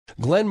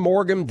Glen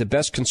Morgan, the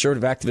best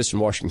conservative activist in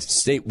Washington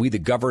State,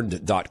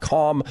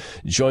 wethegoverned.com,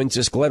 joins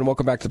us. Glen,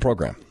 welcome back to the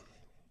program.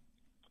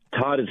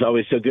 Todd, it's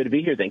always so good to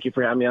be here. Thank you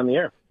for having me on the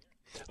air.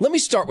 Let me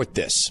start with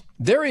this.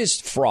 There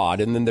is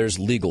fraud, and then there's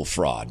legal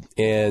fraud.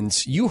 And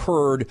you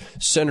heard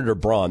Senator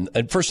Braun.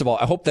 And first of all,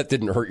 I hope that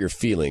didn't hurt your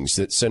feelings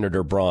that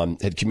Senator Braun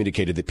had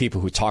communicated that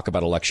people who talk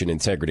about election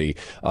integrity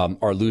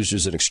are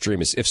losers and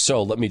extremists. If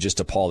so, let me just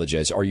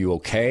apologize. Are you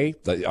okay?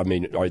 I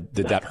mean,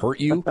 did that hurt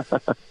you?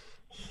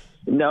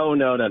 No.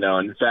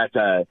 In fact,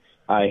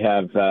 I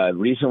have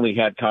recently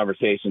had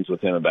conversations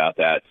with him about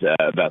that,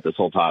 about this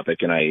whole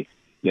topic, and I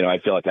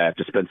feel like I have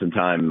to spend some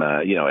time,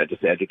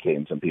 just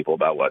educating some people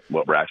about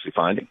what we're actually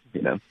finding,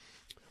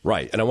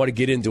 Right. And I want to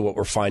get into what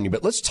we're finding,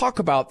 but let's talk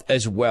about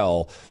as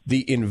well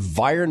the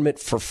environment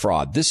for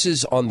fraud. This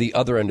is on the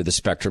other end of the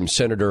spectrum.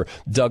 Senator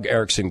Doug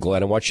Erickson,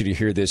 Glenn, I want you to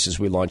hear this as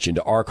we launch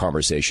into our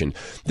conversation.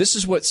 This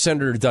is what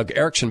Senator Doug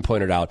Erickson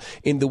pointed out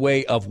in the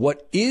way of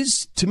what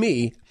is, to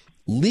me,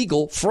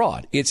 legal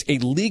fraud. It's a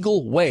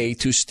legal way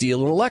to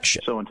steal an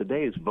election. So in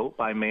today's vote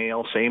by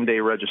mail, same-day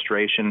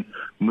registration,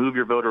 move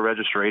your voter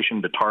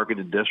registration to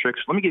targeted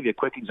districts, let me give you a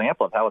quick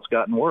example of how it's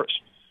gotten worse.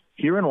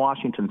 Here in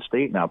Washington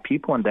State now,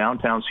 people in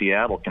downtown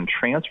Seattle can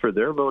transfer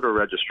their voter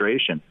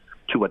registration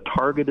to a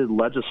targeted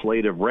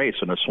legislative race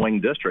in a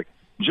swing district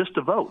just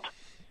to vote.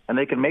 And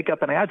they can make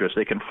up an address.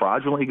 They can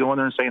fraudulently go in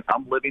there and say,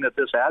 I'm living at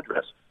this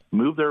address.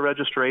 Move their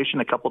registration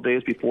a couple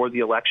days before the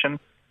election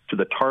to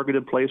the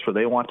targeted place where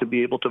they want to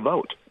be able to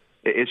vote.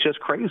 It's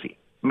just crazy.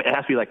 I mean, it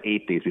has to be like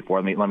 8 days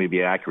before. Let me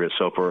be accurate.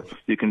 So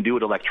you can do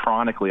it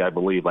electronically, I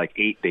believe, like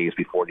 8 days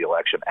before the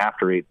election.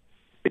 After 8,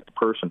 it's the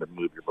person to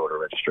move your voter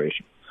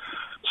registration.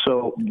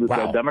 So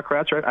the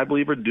Democrats, I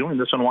believe, are doing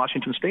this in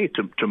Washington State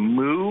to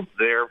move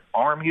their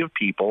army of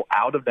people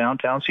out of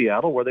downtown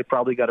Seattle, where they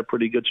probably got a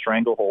pretty good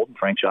stranglehold in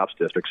Frank Shopp's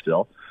district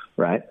still,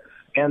 right?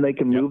 And they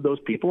can move those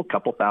people, a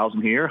couple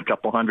thousand here, a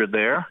couple hundred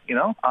there.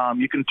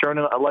 You can turn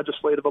a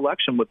legislative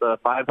election with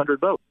 500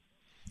 votes.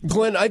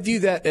 Glenn, I view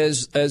that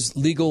as a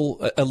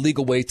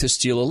legal way to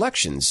steal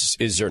elections.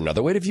 Is there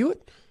another way to view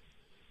it?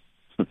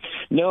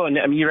 No, and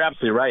I mean, you're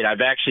absolutely right.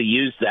 I've actually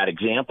used that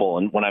example,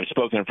 and when I've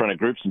spoken in front of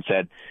groups and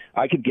said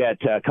I could get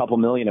a couple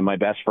million of my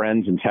best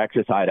friends in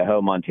Texas,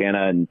 Idaho,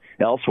 Montana, and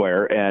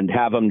elsewhere, and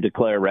have them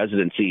declare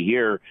residency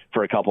here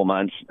for a couple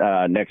months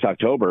next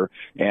October,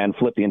 and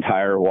flip the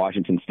entire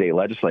Washington State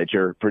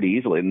legislature pretty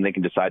easily, and they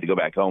can decide to go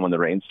back home when the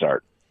rains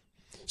start.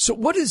 So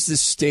what is the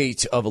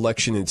state of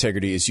election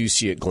integrity as you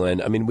see it, Glenn?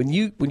 I mean, when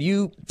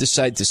you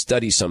decide to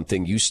study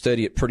something, you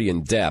study it pretty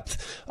in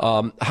depth.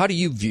 How do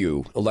you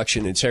view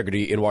election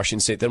integrity in Washington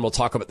State? Then we'll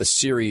talk about the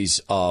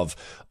series of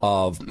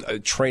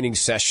training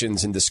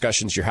sessions and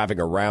discussions you're having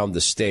around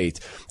the state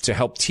to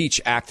help teach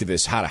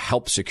activists how to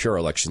help secure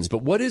elections.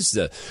 But what is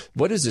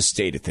the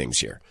state of things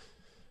here?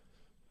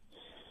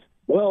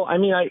 Well, I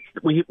mean,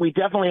 we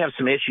definitely have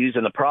some issues,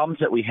 and the problems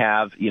that we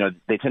have,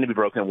 they tend to be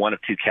broken in one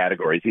of two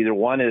categories. Either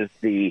one is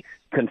the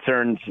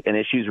concerns and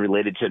issues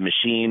related to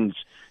machines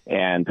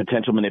and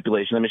potential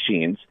manipulation of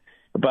machines.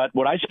 But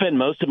what I spend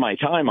most of my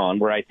time on,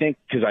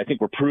 because I think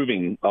we're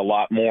proving a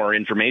lot more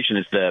information,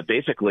 is the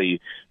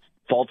basically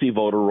faulty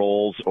voter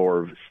rolls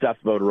or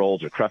stuffed voter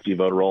rolls or crufty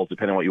voter rolls,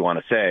 depending on what you want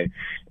to say,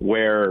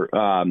 where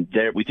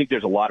we think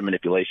there's a lot of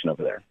manipulation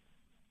over there.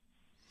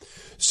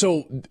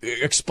 So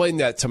explain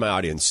that to my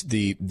audience,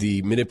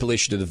 the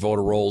manipulation of the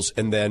voter rolls,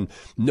 and then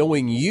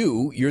knowing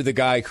you're the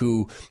guy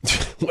who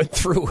went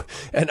through,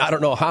 and I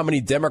don't know how many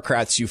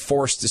Democrats you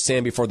forced to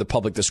stand before the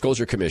Public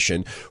Disclosure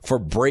Commission for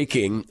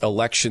breaking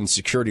election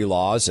security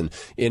laws. And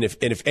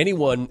if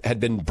anyone had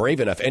been brave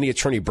enough, any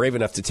attorney brave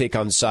enough to take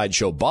on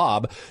Sideshow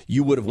Bob,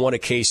 you would have won a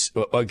case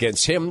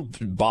against him,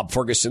 Bob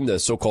Ferguson, the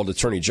so-called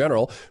Attorney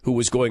General, who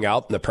was going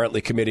out and apparently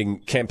committing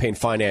campaign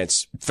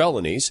finance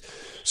felonies.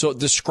 So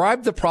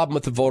describe the problem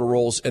with the voter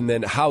rolls, and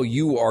then how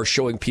you are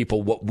showing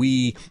people what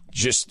we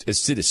just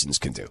as citizens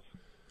can do.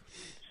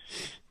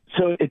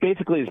 So it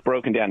basically is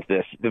broken down to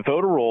this. The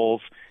voter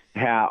rolls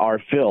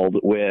are filled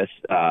with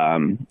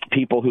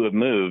people who have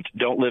moved,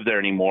 don't live there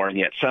anymore, and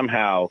yet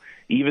somehow,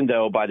 even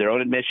though by their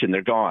own admission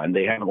they're gone,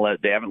 they haven't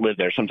lived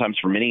there sometimes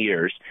for many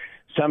years,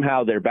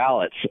 somehow their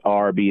ballots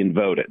are being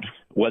voted.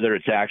 Whether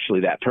it's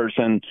actually that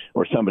person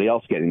or somebody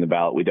else getting the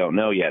ballot, we don't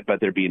know yet,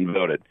 but they're being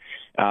voted.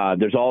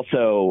 There's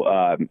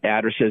also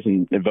addresses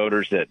and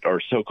voters that are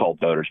so-called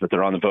voters, but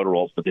they're on the voter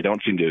rolls, but they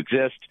don't seem to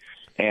exist.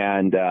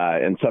 And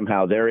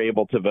somehow they're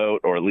able to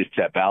vote, or at least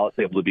that ballot's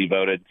able to be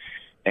voted.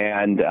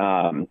 And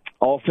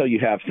also you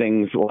have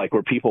things like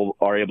where people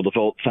are able to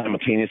vote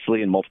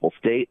simultaneously in multiple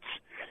states.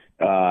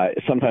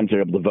 Sometimes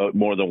they're able to vote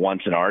more than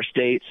once in our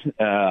state.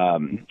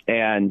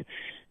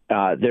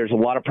 There's a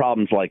lot of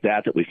problems like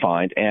that we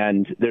find.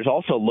 And there's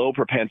also low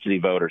propensity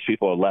voters,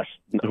 people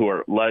who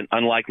are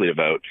unlikely to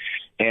vote.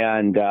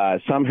 And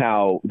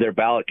somehow their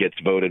ballot gets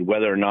voted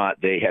whether or not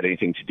they had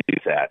anything to do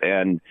with that.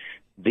 And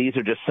these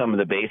are just some of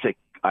the basic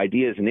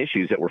ideas and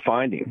issues that we're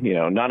finding,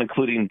 not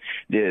including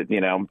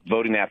the,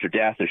 voting after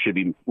death. There should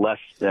be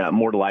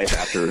more to life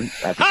after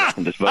death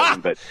than just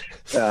voting. But,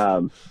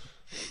 so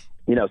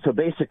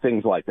basic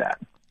things like that.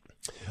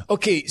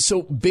 Okay,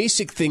 so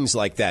basic things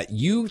like that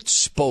you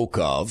spoke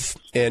of,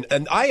 and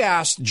I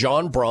asked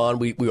John Braun,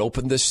 we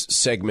opened this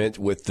segment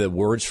with the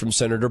words from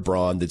Senator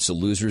Braun, that's a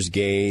loser's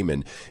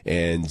game,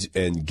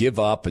 and give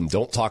up and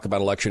don't talk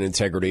about election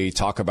integrity,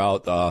 talk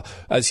about,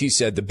 as he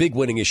said, the big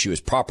winning issue is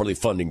properly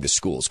funding the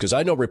schools, because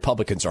I know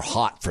Republicans are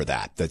hot for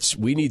that.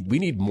 We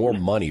need more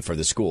money for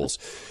the schools.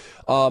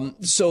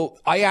 So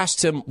I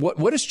asked him,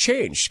 what has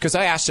changed? Because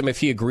I asked him if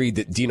he agreed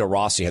that Dina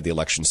Rossi had the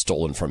election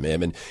stolen from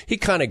him, and he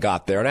kind of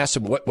got there, and asked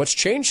him, what's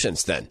changed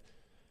since then?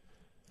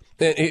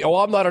 And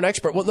I'm not an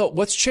expert. Well, no,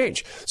 what's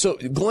changed? So,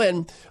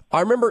 Glenn,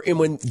 I remember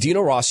when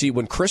Dina Rossi,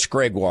 when Chris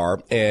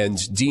Gregoire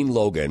and Dean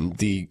Logan,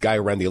 the guy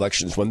who ran the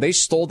elections, when they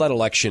stole that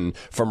election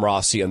from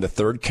Rossi on the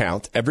third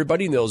count,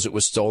 everybody knows it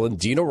was stolen.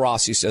 Dina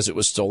Rossi says it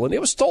was stolen.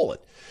 It was stolen.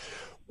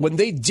 When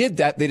they did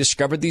that, they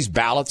discovered these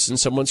ballots in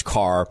someone's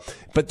car.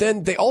 But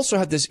then they also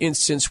had this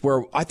instance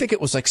where I think it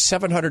was like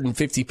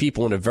 750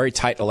 people in a very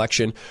tight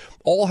election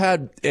all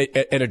had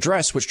an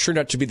address which turned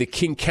out to be the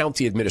King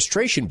County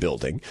Administration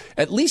Building.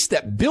 At least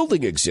that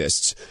building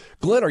exists.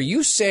 Glenn, are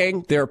you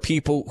saying there are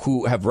people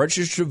who have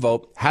registered to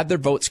vote, had their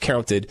votes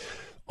counted,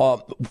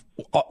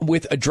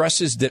 with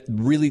addresses that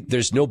really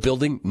there's no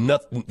building,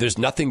 there's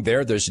nothing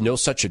there, there's no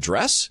such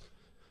address?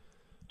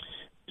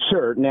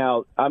 Sure.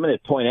 Now, I'm going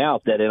to point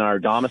out that in our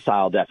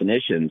domicile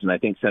definitions, and I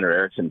think Senator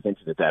Erickson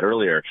hinted at that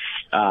earlier,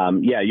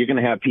 you're going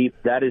to have people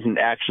that isn't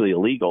actually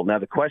illegal. Now,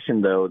 the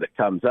question, though, that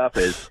comes up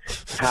is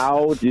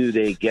how do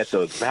they get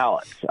those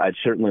ballots? I'd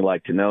certainly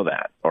like to know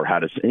that. Or how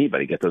does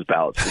anybody get those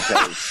ballots?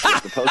 Because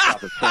the post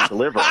office can't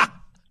deliver them,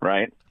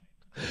 right?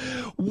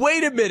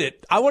 Wait a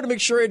minute. I want to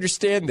make sure I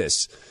understand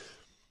this.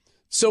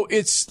 So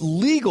it's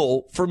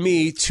legal for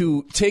me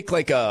to take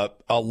like a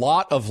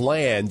lot of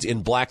land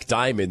in Black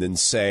Diamond and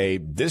say,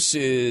 this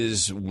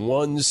is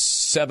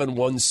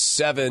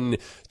 1717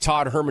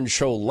 Todd Herman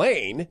Show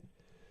Lane,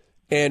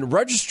 and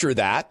register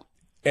that,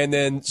 and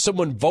then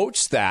someone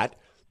votes that,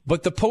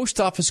 but the post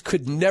office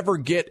could never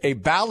get a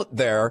ballot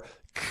there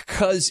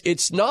because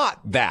it's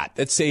not that.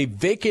 It's a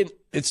vacant,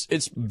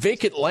 it's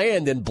vacant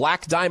land in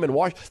Black Diamond,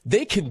 Washington.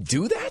 They can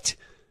do that?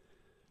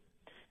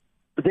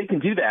 They can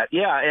do that,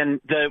 yeah. And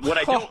what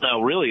I don't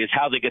know really is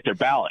how they get their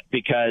ballot,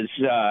 because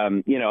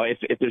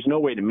if there's no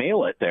way to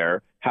mail it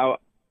there, how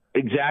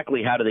do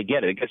they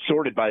get it? It gets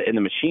sorted in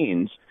the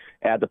machines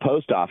at the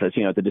post office,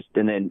 and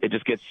then it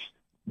just gets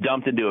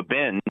dumped into a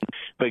bin.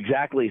 But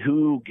exactly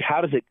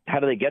how do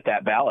they get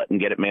that ballot and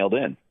get it mailed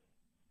in?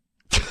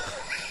 Just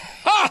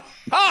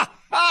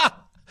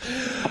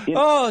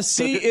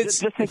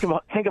think of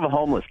a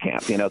homeless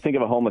camp. Think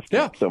of a homeless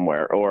camp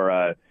somewhere,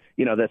 or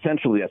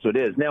essentially that's what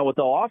it is. Now, what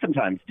they'll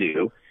oftentimes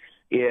do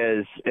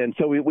is, and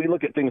so we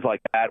look at things like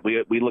that.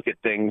 We look at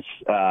things,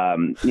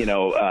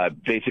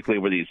 basically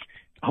where these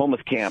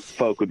homeless camp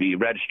folk would be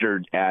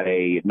registered at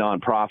a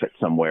nonprofit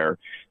somewhere,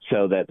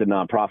 so that the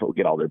nonprofit would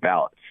get all their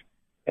ballots.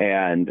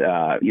 And,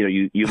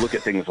 you look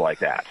at things like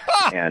that,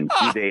 and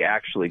do they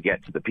actually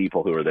get to the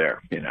people who are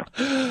there,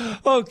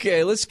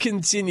 Okay, let's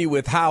continue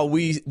with how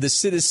we, the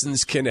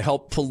citizens, can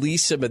help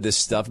police some of this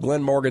stuff.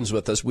 Glen Morgan's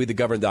with us,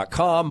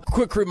 WeTheGovern.com.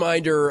 Quick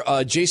reminder,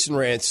 Jason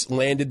Rantz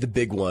landed the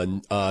big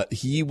one.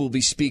 He will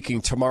be speaking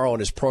tomorrow on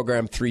his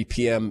program, 3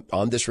 p.m.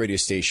 on this radio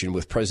station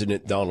with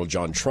President Donald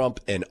John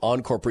Trump, an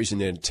encore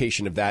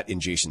presentation of that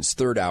in Jason's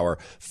third hour,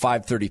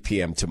 5:30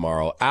 p.m.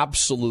 tomorrow.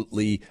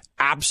 Absolutely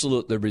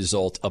the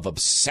result of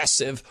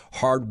obsessive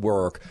hard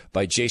work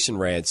by Jason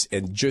Rantz,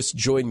 and just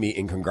join me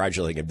in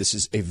congratulating him. This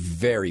is a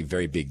very,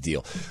 very big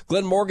deal.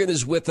 Glen Morgan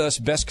is with us,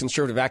 best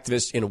conservative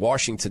activist in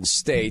Washington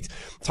State,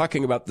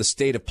 talking about the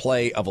state of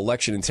play of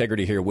election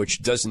integrity here,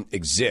 which doesn't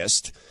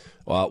exist.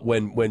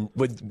 When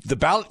the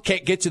ballot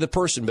can't get to the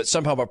person, but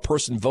somehow a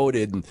person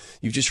voted, and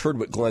you've just heard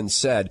what Glenn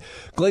said.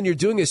 Glenn, you're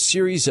doing a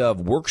series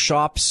of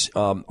workshops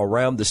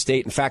around the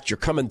state. In fact, you're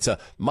coming to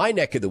my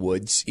neck of the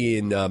woods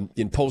in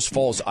Post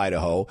Falls,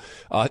 Idaho,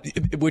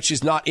 which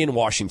is not in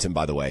Washington,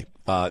 by the way.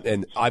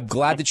 And I'm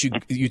glad that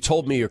you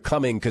told me you're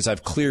coming, because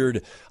I've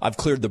cleared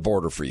the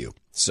border for you.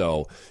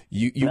 So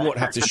you won't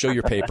have to show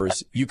your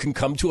papers. You can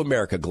come to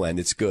America, Glenn.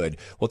 It's good.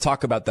 We'll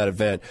talk about that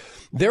event.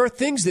 There are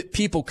things that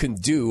people can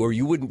do, or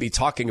you wouldn't be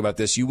talking about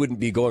this. You wouldn't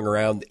be going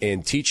around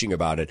and teaching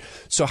about it.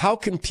 So how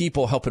can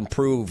people help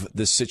improve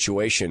this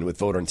situation with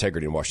voter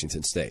integrity in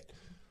Washington State?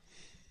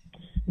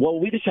 Well,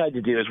 what we decided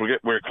to do is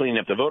we're cleaning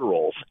up the voter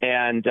rolls.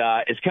 And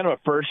it's kind of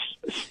a first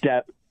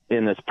step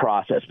in this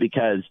process,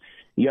 because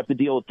you have to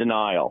deal with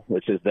denial,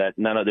 which is that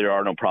there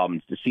are no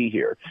problems to see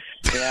here.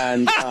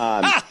 And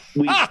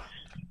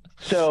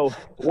so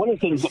one of the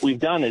things that we've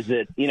done is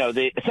that,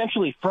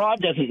 essentially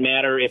fraud doesn't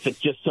matter if it's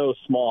just so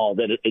small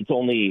that it's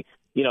only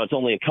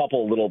a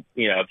couple little,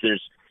 if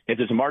there's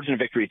a margin of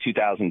victory of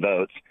 2,000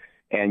 votes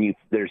and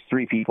there's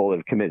 3 people that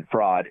have committed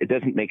fraud, it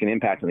doesn't make an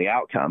impact on the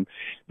outcome.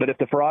 But if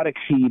the fraud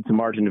exceeds the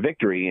margin of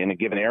victory in a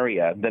given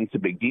area, then it's a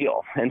big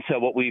deal. And so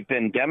what we've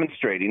been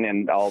demonstrating,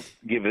 and I'll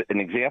give an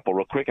example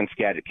real quick in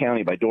Skagit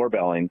County by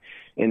doorbelling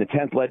in the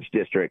 10th Ledge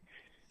District,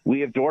 we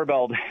have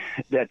doorbelled,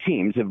 that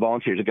teams of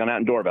volunteers have gone out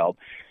and doorbelled,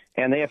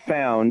 and they have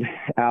found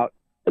out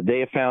they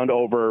have found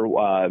over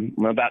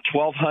about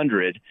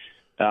 1,200.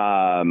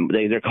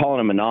 They're calling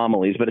them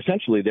anomalies, but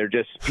essentially they're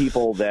just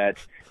people that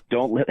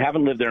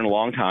haven't lived there in a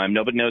long time.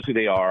 Nobody knows who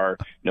they are.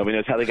 Nobody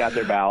knows how they got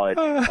their ballot.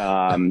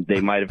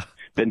 They might have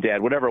been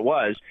dead, whatever it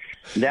was.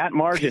 That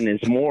margin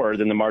is more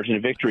than the margin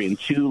of victory in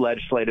 2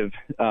 legislative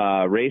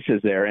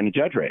races there and a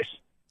judge race.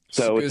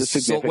 So it's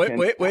a significant...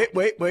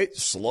 Wait.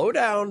 Slow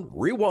down.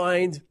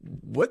 Rewind.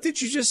 What did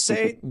you just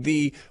say?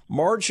 The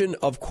margin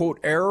of, quote,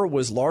 error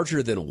was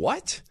larger than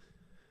what?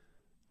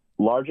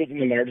 Larger than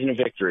the margin of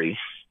victory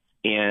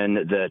in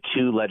the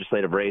 2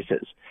 legislative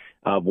races,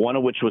 one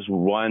of which was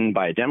won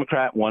by a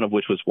Democrat, one of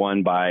which was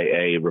won by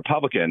a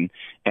Republican,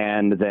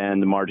 and then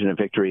the margin of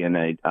victory in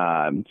a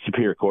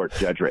Superior Court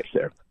judge race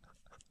there.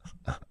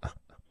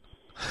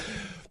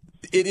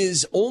 It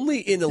is only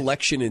in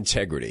election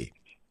integrity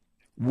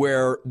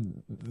where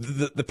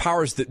the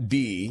powers that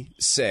be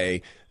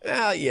say,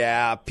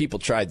 yeah, people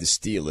tried to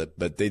steal it,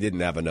 but they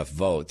didn't have enough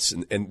votes,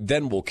 and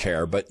then we'll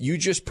care. But you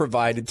just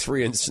provided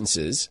 3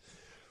 instances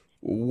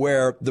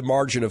where the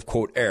margin of,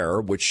 quote,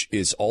 error, which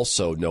is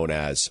also known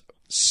as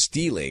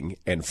stealing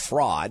and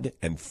fraud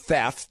and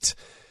theft,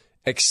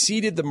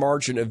 exceeded the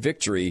margin of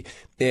victory.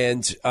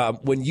 And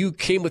when you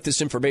came with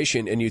this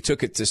information and you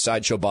took it to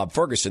Sideshow Bob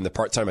Ferguson, the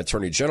part-time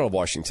Attorney General of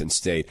Washington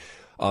State,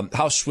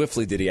 how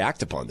swiftly did he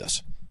act upon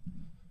this?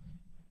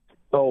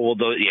 Oh,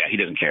 well, he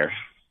doesn't care.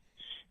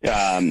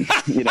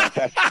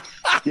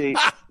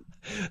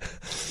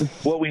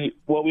 What we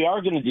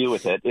are going to do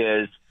with it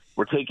is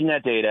we're taking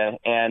that data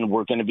and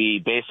we're going to be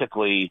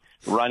basically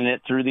running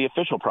it through the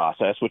official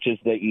process, which is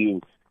that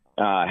you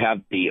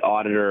have the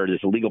auditor.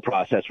 There's a legal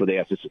process where they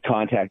have to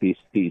contact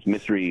these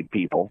mystery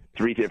people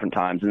 3 different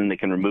times, and then they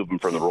can remove them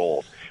from the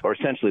rolls. Or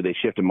essentially, they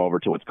shift them over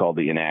to what's called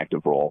the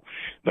inactive roll.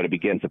 But it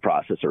begins the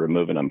process of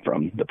removing them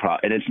from the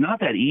and it's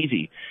not that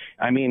easy.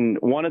 I mean,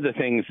 one of the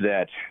things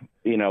that,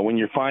 when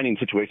you're finding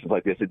situations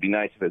like this, it'd be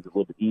nice if it was a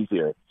little bit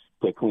easier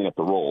to clean up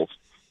the rolls.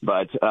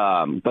 But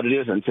it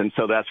isn't, and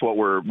so that's what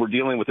we're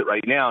dealing with it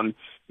right now. And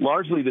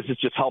largely, this is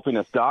just helping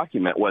us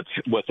document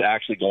what's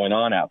actually going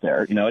on out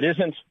there. It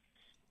isn't.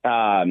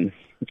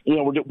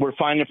 We're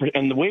finding,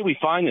 and the way we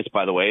find this,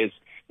 by the way, is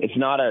it's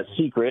not a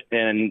secret,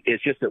 and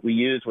it's just that we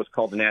use what's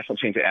called the National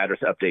Change of Address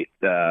Update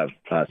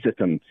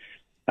System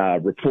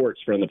reports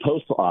from the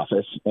Postal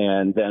Office,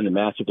 and then the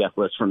Master Death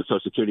List from the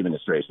Social Security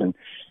Administration,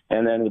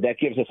 and then that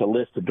gives us a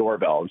list of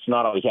doorbells. It's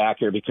not always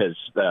accurate because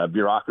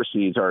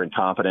bureaucracies are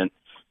incompetent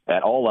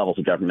at all levels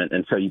of government,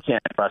 and so you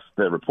can't trust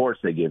the reports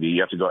they give you.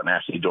 You have to go out and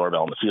actually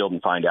doorbell in the field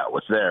and find out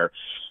what's there.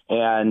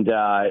 And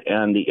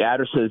the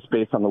addresses,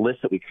 based on the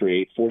list that we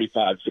create,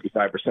 55%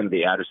 of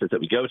the addresses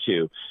that we go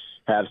to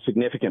have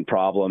significant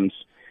problems,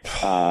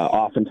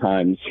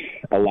 oftentimes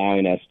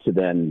allowing us to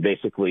then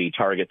basically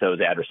target those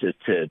addresses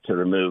to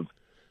remove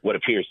what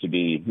appears to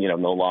be,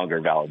 no longer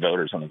valid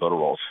voters on the voter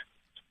rolls.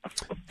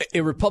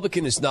 A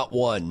Republican has not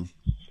won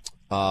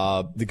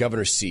the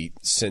governor's seat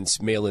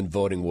since mail-in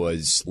voting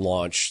was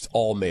launched,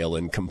 all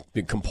mail-in,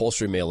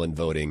 compulsory mail-in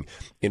voting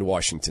in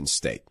Washington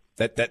State.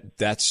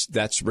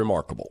 That's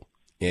remarkable.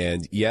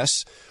 And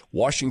yes,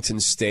 Washington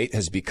State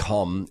has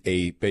become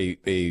a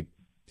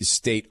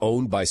state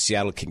owned by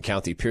Seattle, King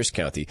County, Pierce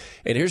County.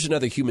 And here's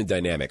another human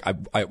dynamic.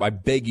 I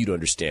beg you to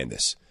understand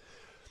this.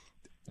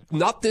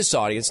 Not this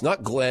audience,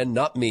 not Glenn,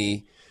 not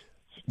me.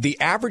 The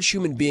average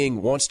human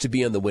being wants to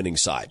be on the winning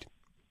side.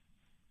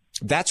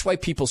 That's why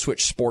people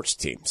switch sports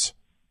teams.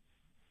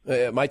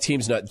 My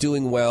team's not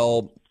doing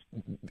well.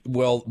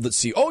 Well, let's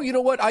see. Oh, you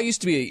know what? I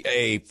used to be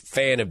a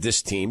fan of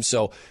this team,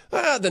 so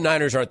the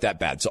Niners aren't that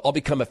bad, so I'll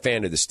become a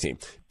fan of this team.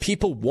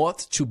 People want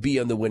to be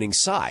on the winning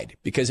side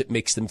because it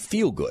makes them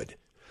feel good.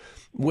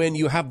 When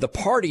you have the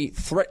party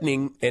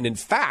threatening, and in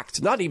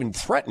fact, not even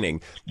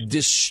threatening,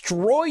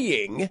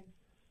 destroying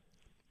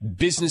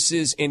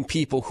businesses and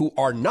people who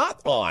are not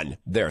on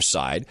their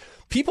side,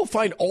 people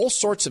find all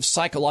sorts of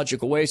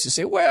psychological ways to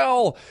say,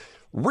 well,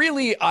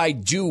 really, I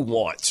do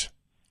want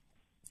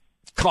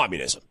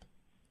communism.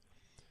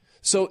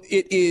 So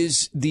it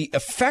is the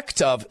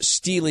effect of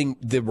stealing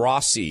the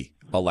Rossi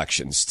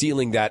election,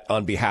 stealing that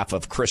on behalf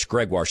of Chris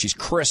Gregoire. She's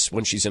Chris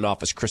when she's in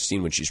office,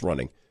 Christine when she's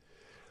running.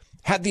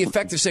 Had the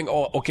effect of saying,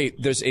 oh, okay,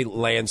 there's a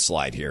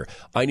landslide here.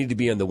 I need to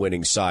be on the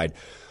winning side.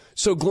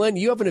 So, Glenn,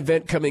 you have an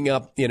event coming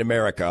up in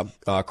America,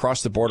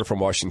 across the border from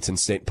Washington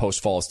State,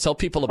 Post Falls. Tell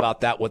people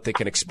about that, what they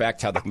can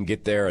expect, how they can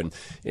get there, and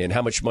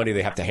how much money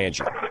they have to hand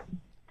you.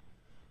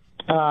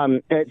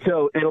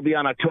 So it'll be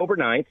on October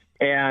 9th,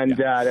 and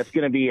that's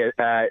going to be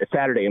a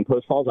Saturday in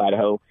Post Falls,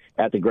 Idaho,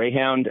 at the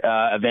Greyhound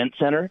Event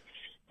Center,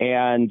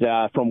 and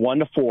from 1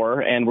 to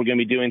 4, and we're going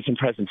to be doing some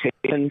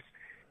presentations.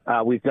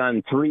 We've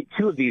done 2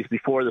 of these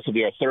before. This will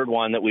be our 3rd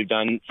one that we've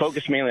done,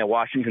 focused mainly on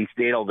Washington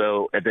State,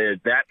 although at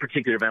that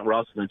particular event, we're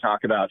also going to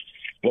talk about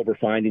what we're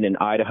finding in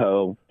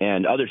Idaho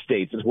and other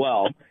states as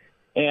well.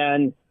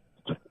 And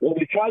what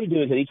we try to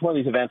do is at each one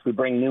of these events, we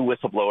bring new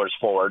whistleblowers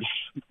forward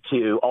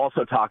to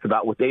also talk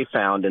about what they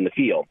found in the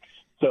field.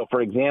 So,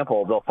 for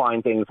example, they'll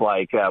find things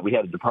like we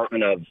had a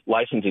Department of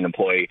Licensing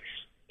employee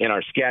in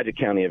our Skagit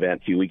County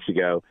event a few weeks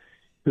ago,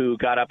 who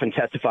got up and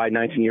testified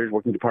 19 years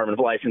working Department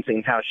of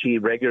Licensing, how she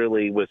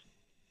regularly was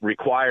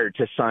required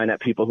to sign up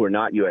people who are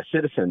not U.S.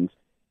 citizens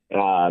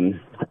as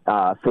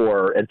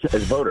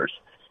voters.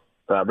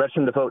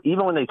 Registering to vote,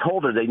 even when they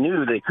told her they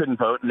knew they couldn't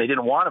vote and they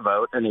didn't want to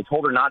vote, and they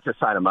told her not to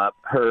sign them up,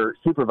 her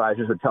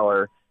supervisors would tell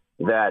her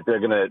that they're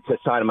going to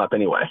sign them up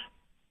anyway.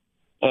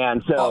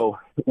 And so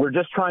we're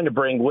just trying to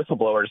bring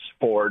whistleblowers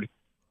forward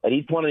at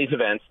each one of these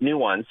events, new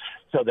ones,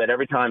 so that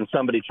every time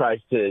somebody tries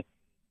to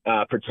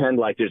pretend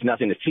like there's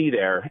nothing to see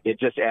there, it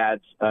just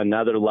adds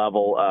another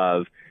level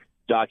of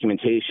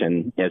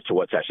documentation as to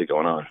what's actually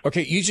going on.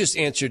 Okay, you just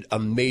answered a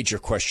major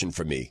question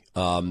for me.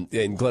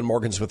 And Glen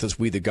Morgan's with us,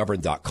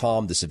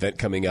 WeTheGovern.com, this event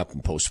coming up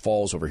in Post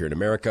Falls over here in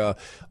America.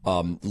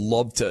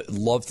 Love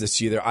to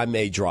see you there. I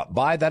may drop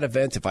by that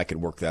event if I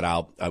could work that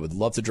out. I would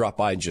love to drop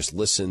by and just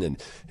listen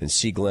and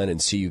see Glen and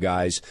see you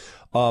guys.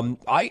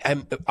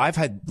 I've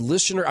had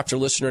listener after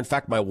listener. In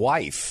fact, my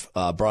wife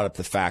brought up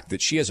the fact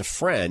that she has a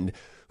friend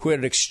who had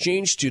an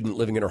exchange student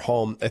living in her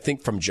home, I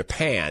think from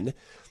Japan.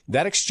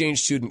 That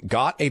exchange student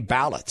got a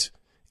ballot.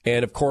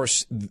 And of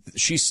course,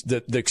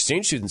 the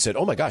exchange student said,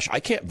 "Oh my gosh, I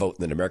can't vote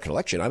in an American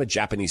election. I'm a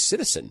Japanese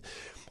citizen."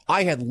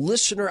 I had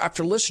listener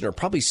after listener,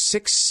 probably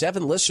 6,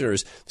 7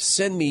 listeners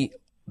send me,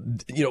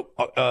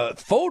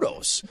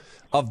 photos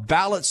of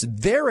ballots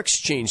their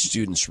exchange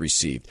students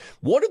received.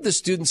 One of the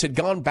students had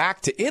gone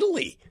back to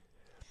Italy.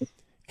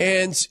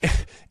 And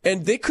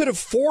they could have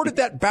forwarded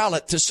that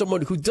ballot to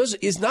someone who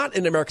is not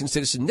an American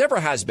citizen, never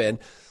has been,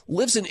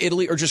 lives in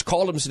Italy, or just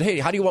called them and said, "Hey,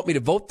 how do you want me to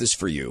vote this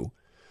for you?"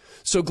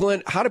 So,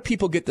 Glen, how do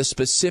people get the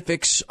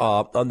specifics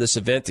on this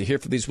event, to hear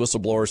from these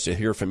whistleblowers, to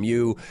hear from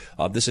you,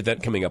 this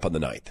event coming up on the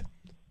 9th?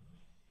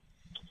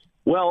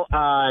 Well,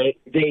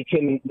 they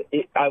can.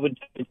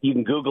 You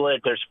can Google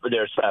it. There's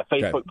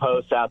Facebook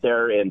posts out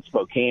there in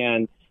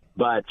Spokane.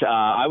 But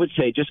I would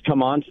say just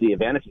come on to the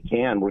event if you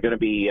can. We're going to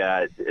be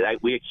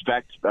we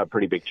expect a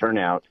pretty big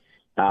turnout.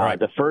 Right.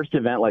 The first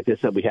event like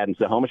this that we had in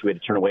Snohomish, we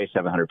had to turn away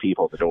 700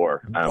 people at the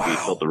door. Wow. We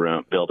filled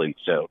the building.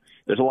 So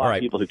there's a lot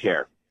of people who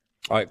care.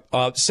 All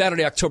right.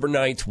 Saturday, October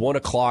 9th, 1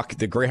 o'clock.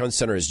 The Greyhound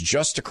Center is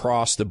just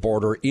across the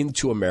border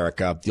into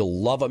America.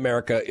 You'll love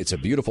America. It's a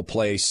beautiful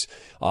place.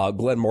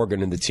 Glen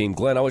Morgan and the team.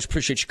 Glen, I always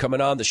appreciate you coming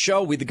on the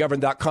show.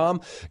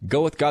 WeTheGovern.com.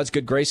 Go with God's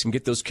good grace and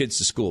get those kids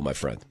to school, my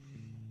friend.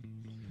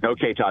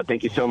 Okay, Todd.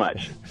 Thank you so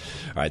much.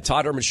 All right.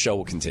 Todd Herman's show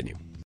will continue.